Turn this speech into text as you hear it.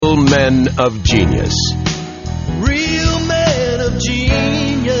Real men of genius. Real men of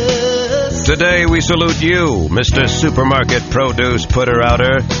genius. Today we salute you, Mr. Supermarket Produce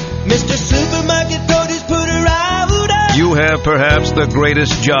Putter-Outer. Mr. Supermarket Produce Putter-Outer. You have perhaps the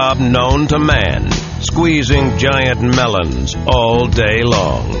greatest job known to man, squeezing giant melons all day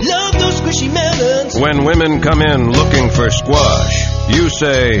long. Love those squishy melons. When women come in looking for squash, you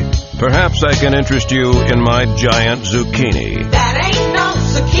say, perhaps I can interest you in my giant zucchini. That ain't no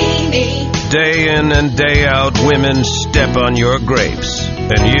zucchini. Day in and day out, women step on your grapes,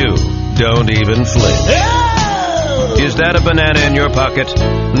 and you don't even flinch. Oh! Is that a banana in your pocket?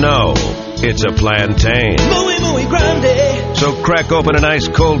 No, it's a plantain. Muy grande. So crack open an ice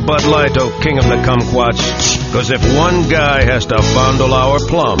cold Bud Light, oh king of the kumquats, because if one guy has to fondle our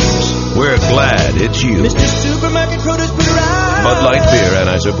plums, we're glad it's you. Mr. Supermarket Produce Putter-Outer. Bud Light Beer,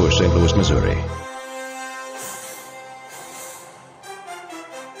 Anheuser-Busch, St. Louis, Missouri.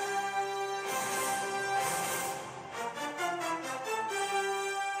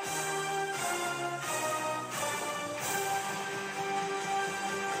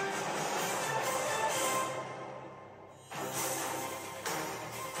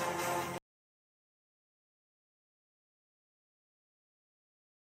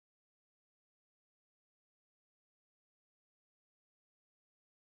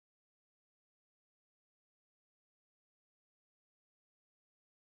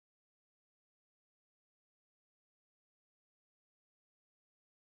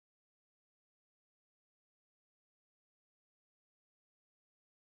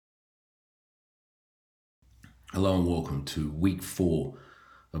 Hello and welcome to week 4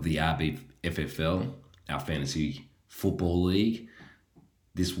 of the RBFFL, our fantasy football league.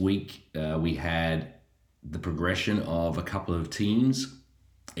 This week we had the progression of a couple of teams.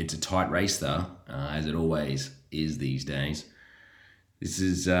 It's a tight race though, as it always is these days. This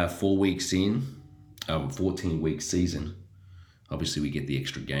is 4 weeks in, 14-week season. Obviously we get the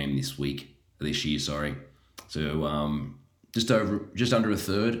extra game this year. So just under a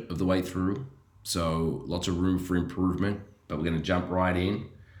third of the way through. So lots of room for improvement, but we're going to jump right in.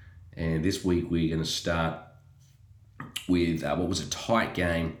 And this week we're going to start with what was a tight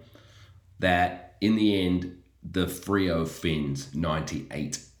game that in the end, the Freo Finns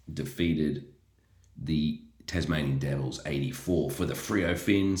 98 defeated the Tasmanian Devils 84. For the Freo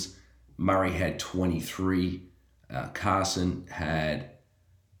Finns, Murray had 23, Carson had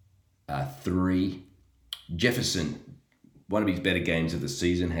 3, Jefferson, one of his better games of the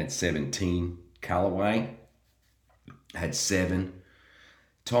season, had 17. Callaway had 7.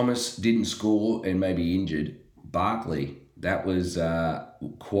 Thomas didn't score and may be injured. Barkley, that was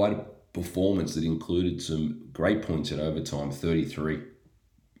quite a performance that included some great points at overtime, 33.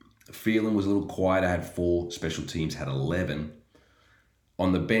 Phelan was a little quieter, had 4. Special teams had 11.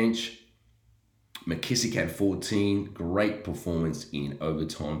 On the bench, McKissick had 14. Great performance in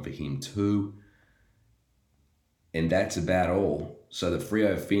overtime for him too. And that's about all. So the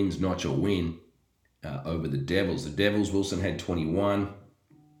Freo Finns notch a win over the Devils. The Devils, Wilson had 21.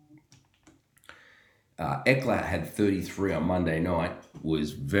 Eckler had 33 on Monday night.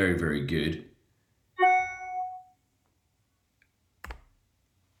 Was very, very good.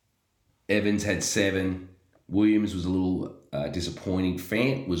 Evans had 7. Williams was a little disappointing.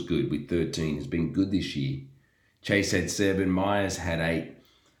 Fant was good with 13. Has been good this year. Chase had 7. Myers had 8.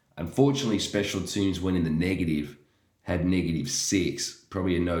 Unfortunately, special teams went in the negative. Had -6.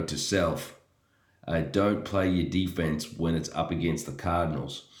 Probably a note to self. Don't play your defense when it's up against the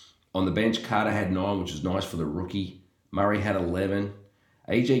Cardinals. On the bench, Carter had 9, which was nice for the rookie. Murray had 11.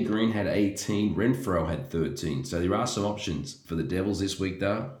 AJ Green had 18. Renfro had 13. So there are some options for the Devils this week,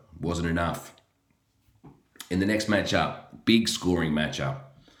 though. Wasn't enough. In the next matchup, big scoring matchup.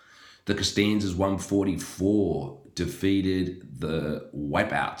 The Costanzas 144 defeated the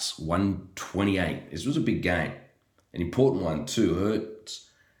Wipeouts 128. This was a big game. An important one too. Hurts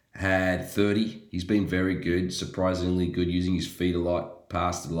had 30. He's been very good, surprisingly good, using his feet a lot,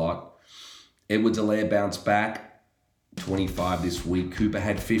 passed a lot. Edwards-Helaire bounced back, 25 this week. Cooper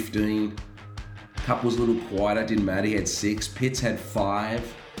had 15. Cup was a little quieter, didn't matter. He had 6. Pitts had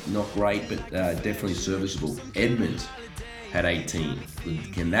 5. Not great, but definitely serviceable. Edmonds had 18.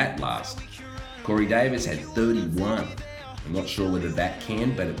 Can that last? Corey Davis had 31. I'm not sure whether that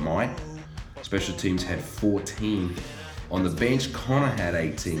can, but it might. Special teams had 14. On the bench, Connor had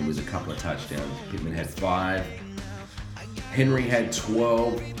 18 with a couple of touchdowns. Pittman had 5. Henry had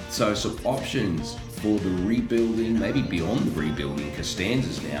 12. So some options for the rebuilding, maybe beyond the rebuilding,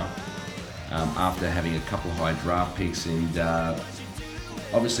 Costanzas now, after having a couple of high draft picks and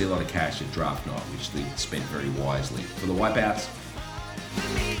obviously a lot of cash at draft night, which they spent very wisely. For the Wipeouts,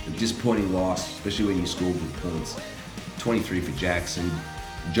 disappointing loss, especially when you score good points. 23 for Jackson.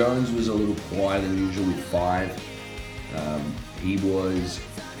 Jones was a little quieter than usual with 5. He was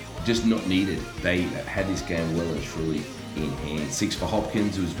just not needed. They had this game well and truly in hand. 6 for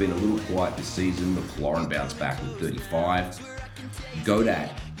Hopkins, who's been a little quiet this season. McLaurin bounced back with 35.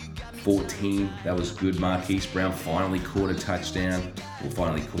 Godat, 14. That was good. Marquise Brown finally caught a touchdown, or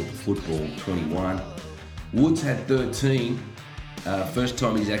finally caught the football, 21. Woods had 13. First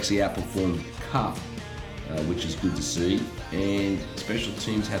time he's actually outperformed Cup, which is good to see. And special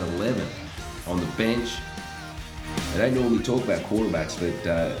teams had 11. On the bench, I don't normally talk about quarterbacks, but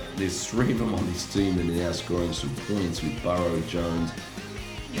there's 3 of them on this team that are now scoring some points with Burrow, Jones,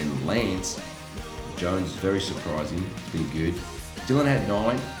 and Lance. Jones is very surprising. It's been good. Dylan had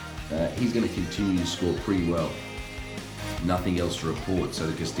 9. He's going to continue to score pretty well. Nothing else to report. So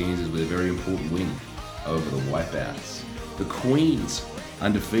the Costanzas with a very important win over the Wipeouts. The Queens,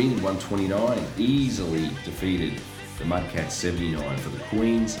 undefeated, 129, easily defeated the Mudcats, 79 for the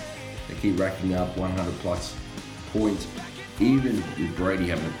Queens. They keep racking up 100 plus points, even with Brady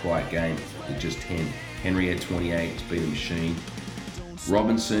having a quiet game with just 10. Henry had 28, it's been a machine.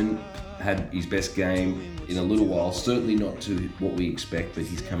 Robinson had his best game in a little while, certainly not to what we expect, but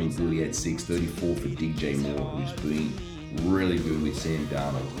he's coming good. He had 6, 34 for DJ Moore, who's been really good with Sam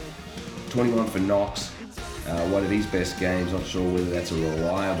Darnold. 21 for Knox, one of his best games. Not sure whether that's a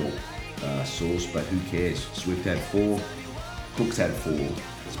reliable source, but who cares? Swift had 4, Cooks had 4.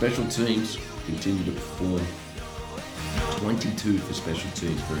 Special teams continue to perform. 22 for special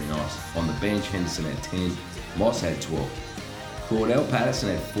teams, very nice. On the bench, Henderson had 10, Moss had 12. Cordell Patterson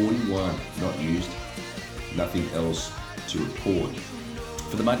had 41, not used. Nothing else to report.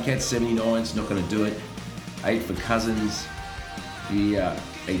 For the Mudcats, 79's not going to do it. 8 for Cousins.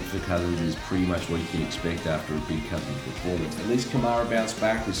 8 for Cousins is pretty much what you can expect after a big Cousins performance. At least Kamara bounced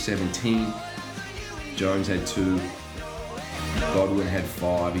back with 17. Jones had 2. Godwin had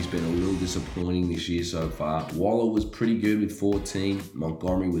 5. He's been a little disappointing this year so far. Waller was pretty good with 14.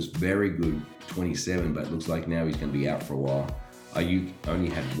 Montgomery was very good, 27, but it looks like now he's going to be out for a while. Ayuk only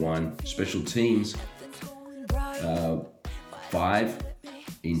had 1. Special teams, 5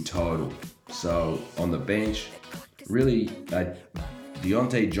 in total. So on the bench, really,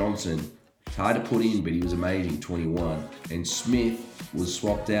 Deontay Johnson, it's hard to put in, but he was amazing, 21. And Smith was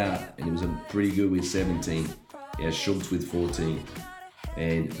swapped out, and he was pretty good with 17. He has Schultz with 14.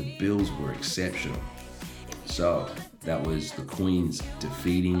 And the Bills were exceptional. So that was the Queens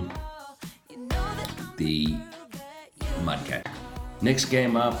defeating the Mudcat. Next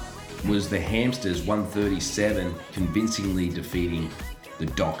game up was the Hamsters, 137, convincingly defeating the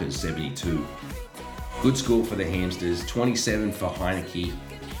Dockers, 72. Good score for the Hamsters, 27 for Heineke.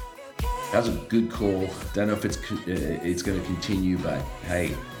 That was a good call. Don't know if it's going to continue, but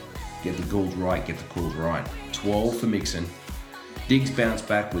hey, get the goals right, get the calls right. 12 for Mixon. Diggs bounced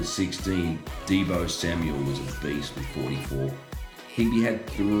back with 16. Deebo Samuel was a beast with 44. Higbee had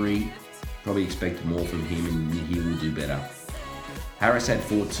 3. Probably expect more from him, and he will do better. Harris had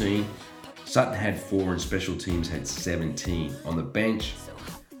 14. Sutton had 4, and special teams had 17. On the bench,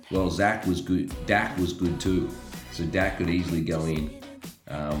 well, Zach was good. Dak was good too. So Dak could easily go in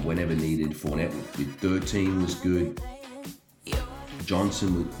whenever needed. Fournette with 13 was good.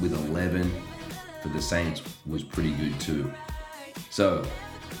 Johnson with 11 for the Saints was pretty good too. So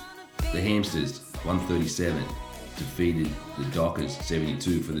the Hamsters, 137, defeated the Dockers,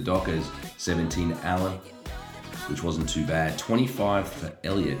 72. For the Dockers, 17 Allen, which wasn't too bad. 25 for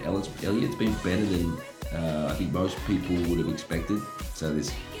Elliott. Elliott's been better than I think most people would have expected. So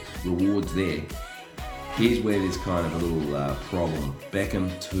there's rewards there. Here's where there's kind of a little problem.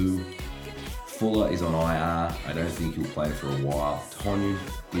 Beckham, 2. Fuller is on IR. I don't think he'll play for a while. Tonyan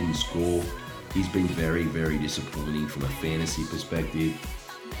didn't score. He's been very, very disappointing from a fantasy perspective.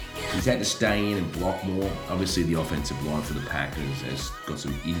 He's had to stay in and block more. Obviously, the offensive line for the Packers has got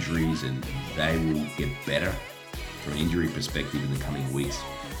some injuries, and they will get better from an injury perspective in the coming weeks.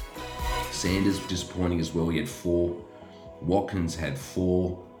 Sanders disappointing as well. He had 4. Watkins had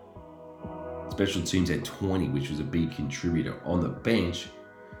 4. Special teams had 20, which was a big contributor. On the bench,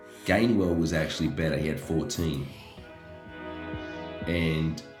 Gainwell was actually better. He had 14.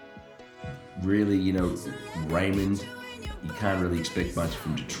 And really, Raymond, you can't really expect much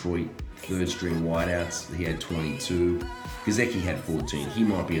from Detroit. 3rd string wideouts, he had 22. Gesicki had 14. He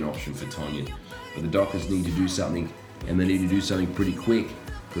might be an option for Tonyan. But the Dockers need to do something, and they need to do something pretty quick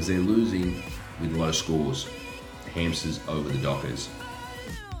because they're losing with low scores. Hamsters over the Dockers.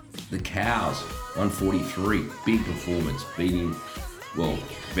 The Cows, 143. Big performance,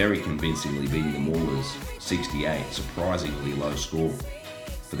 very convincingly beating the Maulers, 68. Surprisingly low score.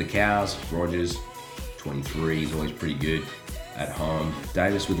 For the Cows, Rogers, 23, is always pretty good at home.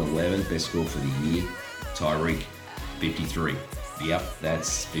 Davis with 11, best score for the year. Tyreek, 53. Yep,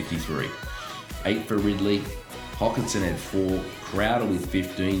 that's 53. 8 for Ridley. Hawkinson had 4. Crowder with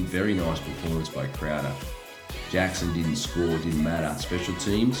 15. Very nice performance by Crowder. Jackson didn't score, didn't matter. Special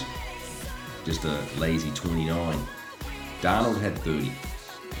teams, just a lazy 29. Darnold had 30,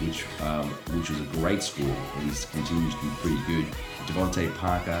 which was a great score, and he continues to be pretty good. Devontae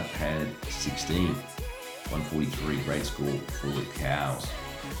Parker had 16. 143, great score for the Cows.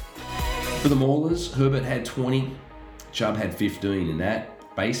 For the Maulers, Herbert had 20. Chubb had 15, and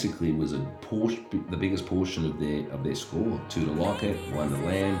that basically was the biggest portion of their score. 2 to Lockett, 1 to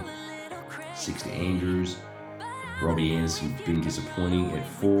Lamb, 6 to Andrews. Robbie Anderson been disappointing at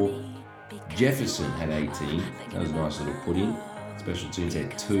 4. Jefferson had 18. That was a nice little put in. Special teams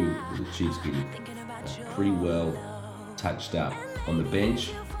had 2, with the Chiefs getting pretty well touched up. On the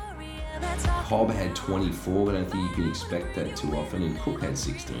bench, Cobb had 24, but I don't think you can expect that too often, and Cook had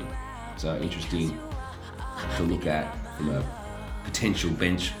 16. So interesting to look at from a potential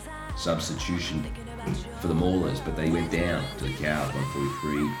bench substitution for the Maulers, but they went down to the Cows,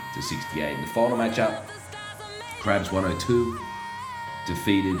 143 to 68. In the final matchup, Crabs 102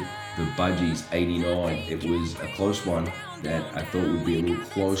 defeated the Budgies 89. It was a close one that I thought would be a little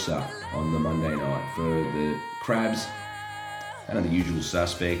closer on the Monday night. For the Crabs, kind of the usual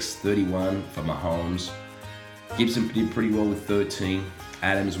suspects, 31 for Mahomes. Gibson did pretty well with 13.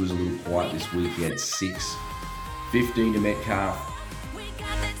 Adams was a little quiet this week. He had 6. 15 to Metcalf.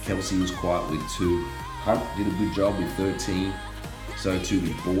 Kelsey was quiet with 2. Hunt did a good job with 13. So too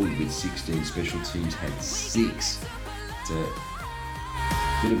with Boyd with 16. Special teams had 6. It's a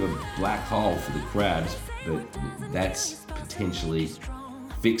bit of a black hole for the Crabs, but that's potentially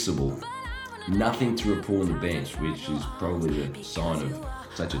fixable. Nothing to report on the bench, which is probably the sign of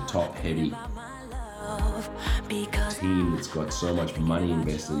such a top-heavy team that's got so much money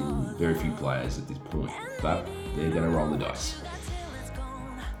invested in very few players at this point. But they're going to roll the dice.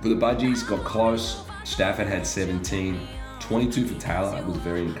 For the Budgies, got close. Stafford had 17. 22 for Taylor. That was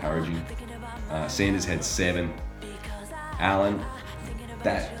very encouraging. Sanders had 7. Allen,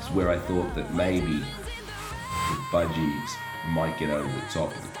 that's where I thought that maybe the Budgies might get over the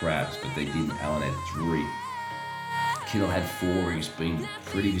top of the Crabs, but they didn't. Allen had 3. Kittle had 4. He's been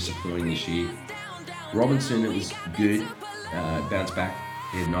pretty disappointing this year. Robinson, it was good. Bounced back.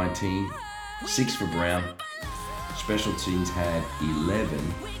 He had 19. 6 for Brown. Special teams had 11.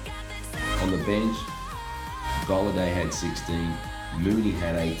 On the bench, Golladay had 16. Mooney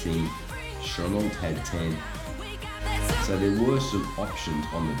had 18. Charlotte had 10. So there were some options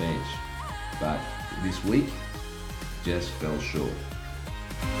on the bench, but this week just fell short.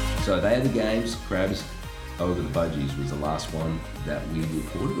 So they are the games. Crabs over the Budgies was the last one that we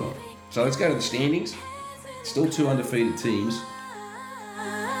reported on. So let's go to the standings. Still 2 undefeated teams.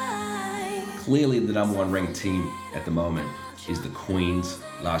 Clearly the number 1 ranked team at the moment is the Queens,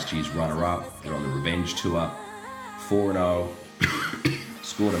 last year's runner-up. They're on the revenge tour. 4-0.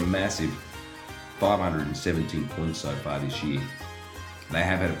 Scored a massive 517 points so far this year. They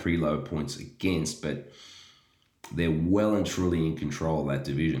have had a pretty low points against, but they're well and truly in control of that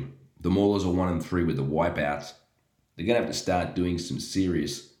division. The Maulers are 1-3 with the wipeouts. They're going to have to start doing some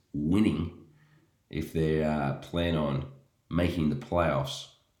serious winning if they plan on making the playoffs.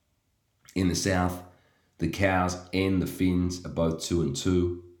 In the South, the Cows and the Finns are both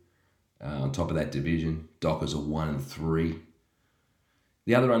 2-2. On top of that division, Dockers are 1-3.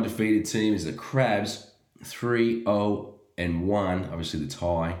 The other undefeated team is the Crabs, 3-0-1, obviously the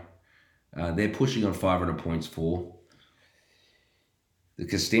tie. They're pushing on 500 points for. The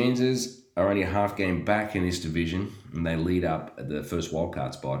Costanzas are only a half game back in this division, and they lead up at the first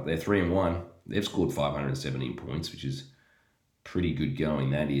wildcard spot. They're 3-1. They've scored 517 points, which is pretty good going,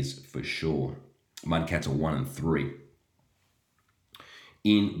 that is for sure. Mudcats are 1-3.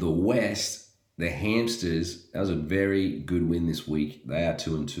 In the West, the Hamsters, that was a very good win this week. They are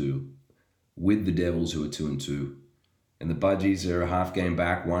 2-2 with the Devils, who are 2-2. And the Budgies are a half game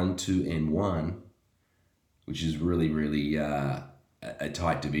back, 1-2-1, which is really, really a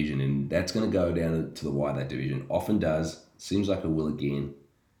tight division. And that's going to go down to the wire, that division. Often does. Seems like it will again.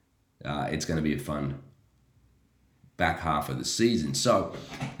 It's going to be a fun back half of the season. So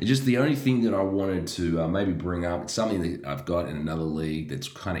just the only thing that I wanted to maybe bring up, it's something that I've got in another league that's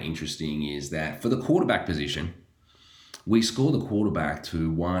kind of interesting, is that for the quarterback position, we score the quarterback to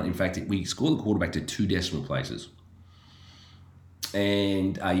 1. In fact, we score the quarterback to 2 decimal places.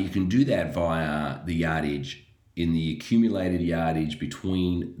 And you can do that via the yardage in the accumulated yardage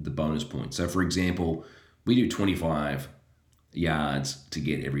between the bonus points. So for example, we do 25 yards to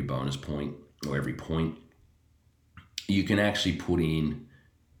get every bonus point or every point. You can actually put in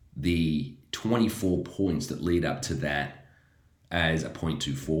the 24 points that lead up to that as a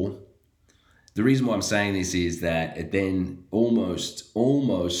 0.24. The reason why I'm saying this is that it then almost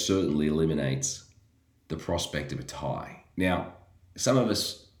certainly eliminates the prospect of a tie. Now,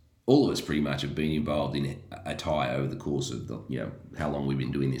 all of us pretty much have been involved in a tie over the course of how long we've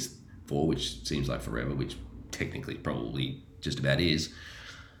been doing this for, which seems like forever, which technically probably just about is.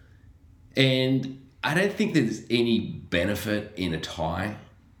 And I don't think there's any benefit in a tie.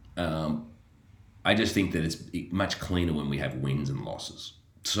 I just think that it's much cleaner when we have wins and losses.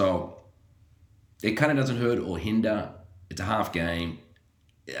 So it kind of doesn't hurt or hinder. It's a half game.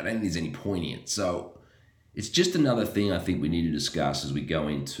 I don't think there's any point in it. So it's just another thing I think we need to discuss as we go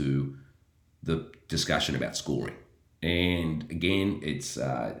into the discussion about scoring. And again, it's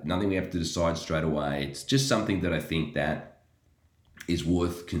nothing we have to decide straight away. It's just something that I think that is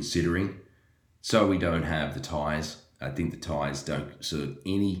worth considering so we don't have the ties. I think the ties don't serve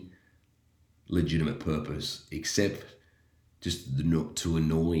any legitimate purpose except just to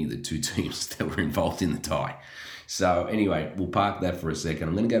annoy the two teams that were involved in the tie. So anyway, we'll park that for a second.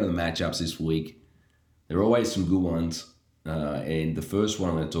 I'm going to go to the matchups this week. There are always some good ones. And the first one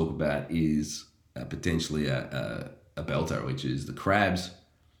I'm going to talk about is potentially a belter, which is the Crabs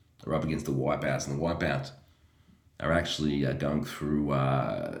are up against the Wipeouts. And the Wipeouts are actually going through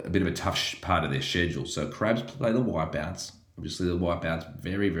a bit of a tough part of their schedule. So Crabs play the Wipeouts. Obviously, the Wipeouts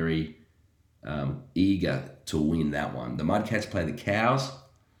very, very eager to win that one. The Mudcats play the Cows.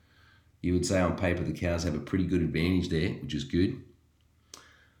 You would say on paper the Cows have a pretty good advantage there, which is good.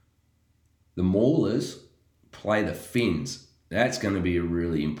 The Maulers play the Finns. That's going to be a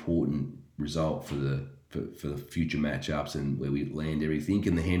really important result for the future matchups and where we land everything.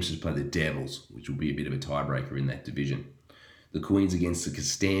 And the Hamsters play the Devils, which will be a bit of a tiebreaker in that division. The Queens against the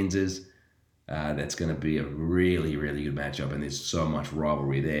Costanzas. That's going to be a really, really good matchup, and there's so much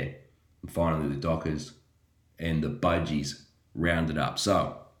rivalry there. And finally, the Dockers and the Budgies rounded up.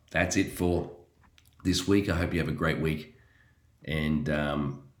 So that's it for this week. I hope you have a great week, and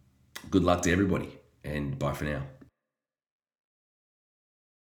good luck to everybody, and bye for now.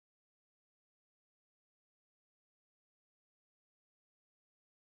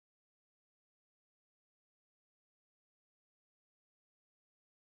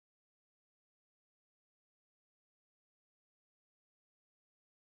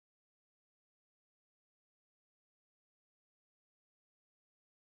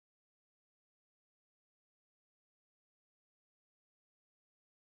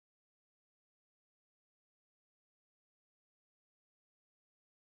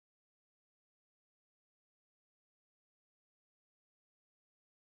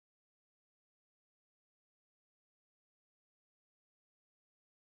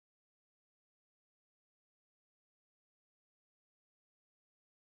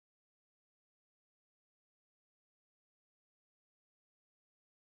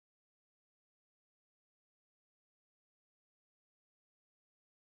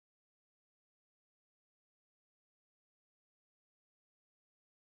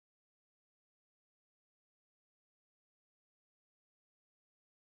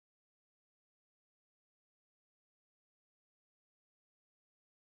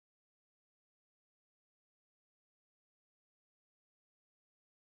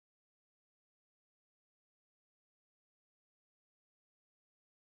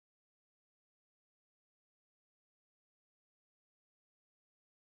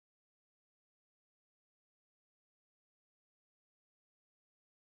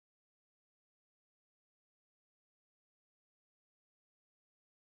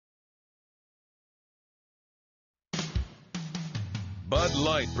 Bud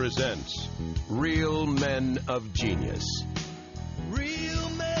Light presents Real Men of Genius. Real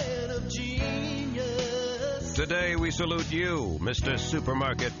men of genius. Today we salute you, Mr.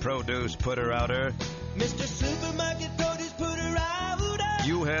 Supermarket Produce Putter-Outer. Mr. Supermarket Produce Putter-Outer.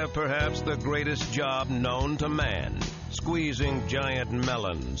 You have perhaps the greatest job known to man, squeezing giant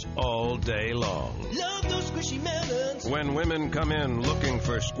melons all day long. Love those squishy melons. When women come in looking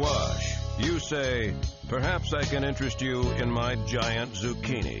for squash, you say, perhaps I can interest you in my giant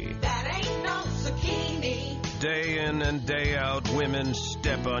zucchini. That ain't no zucchini. Day in and day out, women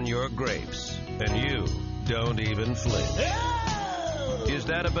step on your grapes, and you don't even flinch. Oh! Is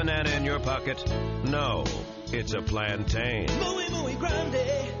that a banana in your pocket? No, it's a plantain. Muy, muy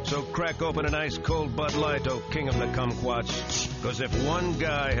grande. So crack open an ice cold Bud Light, oh king of the kumquats, because if one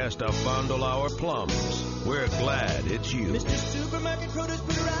guy has to fondle our plums, we're glad it's you. Mr. Supermarket Produce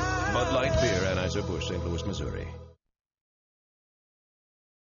Putter-Outer. Bud Light Beer, Anheuser-Busch, St. Louis, Missouri.